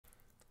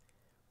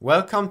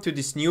Welcome to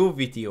this new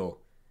video.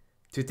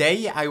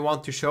 Today I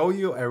want to show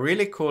you a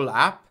really cool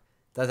app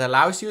that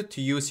allows you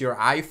to use your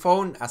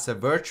iPhone as a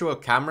virtual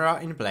camera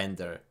in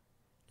Blender.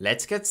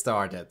 Let's get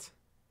started.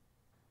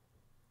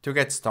 To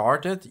get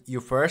started, you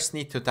first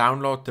need to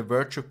download the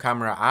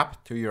VirtuCamera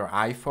app to your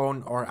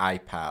iPhone or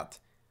iPad.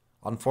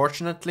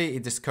 Unfortunately,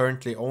 it is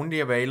currently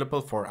only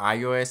available for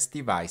iOS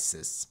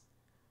devices.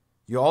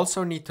 You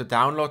also need to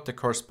download the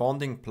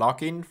corresponding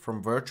plugin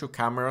from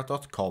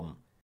VirtuCamera.com.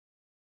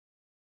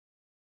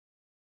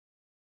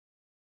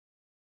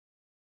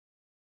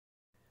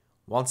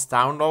 Once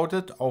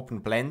downloaded, open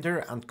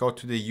Blender and go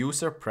to the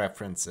User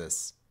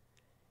Preferences.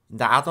 In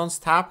the Add-ons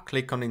tab,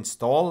 click on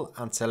Install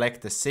and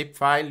select the zip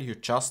file you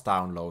just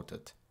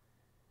downloaded.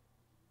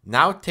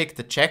 Now tick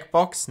the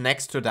checkbox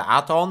next to the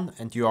add-on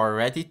and you are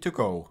ready to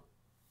go.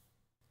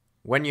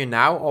 When you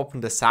now open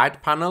the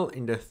side panel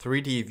in the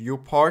 3D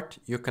viewport,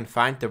 you can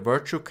find the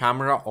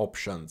VirtuCamera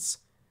options.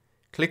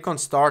 Click on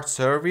Start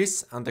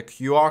Service and the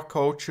QR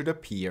code should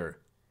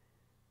appear.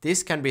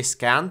 This can be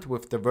scanned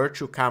with the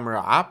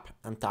VirtuCamera app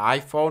and the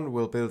iPhone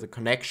will build a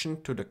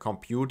connection to the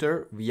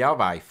computer via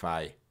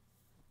Wi-Fi.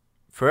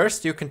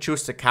 First, you can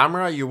choose the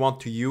camera you want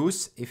to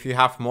use if you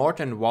have more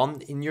than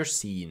one in your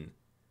scene.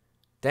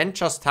 Then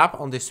just tap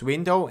on this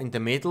window in the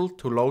middle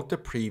to load the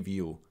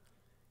preview.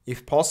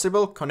 If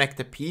possible, connect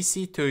the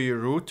PC to your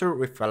router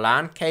with a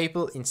LAN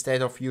cable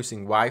instead of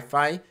using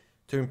Wi-Fi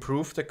to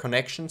improve the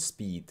connection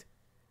speed.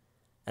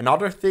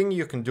 Another thing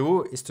you can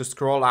do is to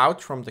scroll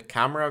out from the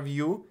camera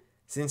view,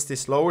 since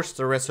this lowers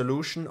the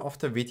resolution of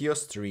the video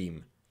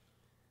stream.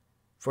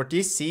 For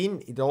this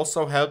scene, it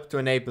also helps to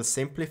enable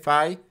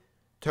Simplify,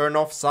 turn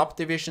off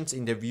subdivisions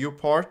in the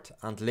viewport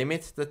and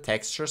limit the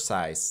texture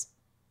size.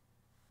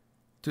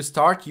 To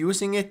start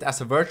using it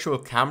as a virtual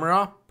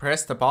camera,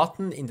 press the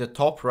button in the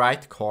top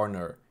right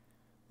corner.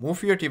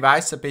 Move your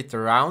device a bit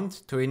around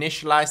to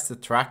initialize the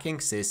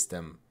tracking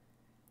system.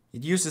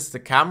 It uses the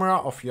camera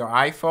of your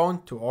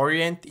iPhone to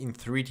orient in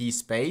 3D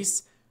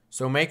space,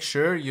 so make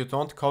sure you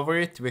don't cover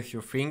it with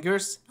your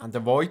fingers and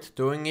avoid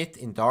doing it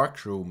in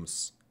dark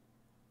rooms.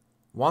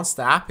 Once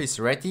the app is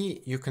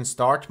ready, you can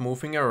start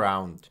moving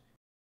around.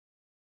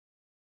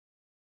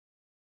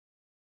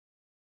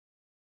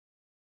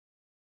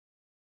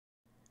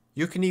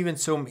 You can even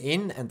zoom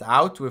in and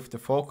out with the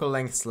focal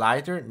length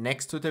slider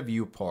next to the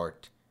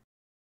viewport.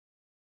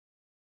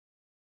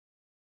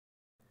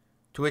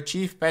 To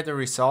achieve better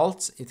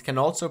results, it can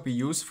also be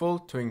useful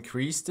to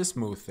increase the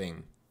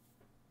smoothing.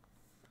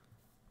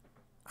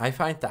 I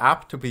find the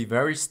app to be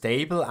very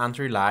stable and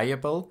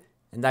reliable,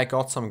 and I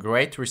got some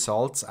great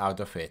results out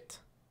of it.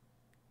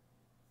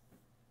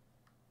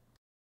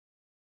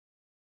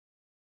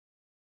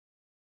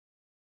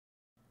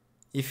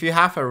 If you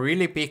have a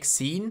really big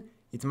scene,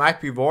 it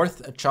might be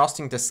worth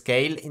adjusting the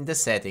scale in the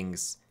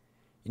settings.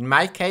 In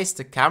my case,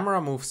 the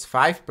camera moves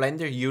 5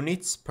 Blender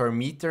units per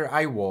meter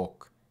I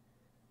walk.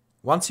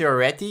 Once you're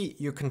ready,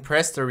 you can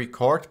press the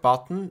record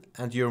button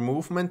and your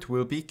movement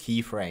will be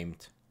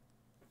keyframed.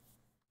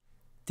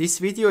 This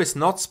video is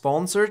not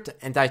sponsored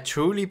and I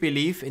truly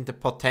believe in the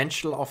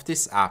potential of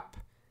this app.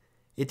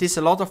 It is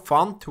a lot of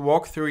fun to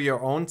walk through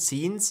your own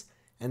scenes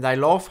and I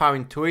love how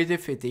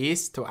intuitive it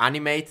is to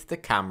animate the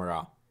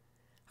camera.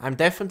 I'm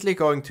definitely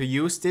going to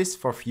use this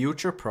for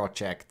future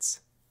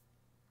projects.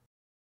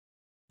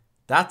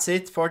 That's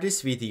it for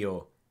this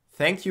video.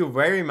 Thank you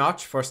very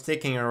much for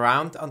sticking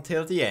around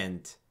until the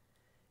end.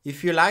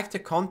 If you like the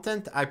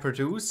content I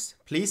produce,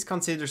 please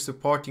consider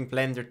supporting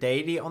Blender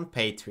Daily on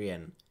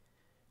Patreon.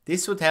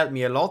 This would help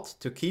me a lot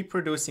to keep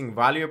producing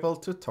valuable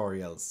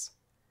tutorials.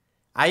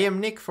 I am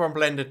Nick from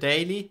Blender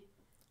Daily.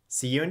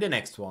 See you in the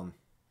next one.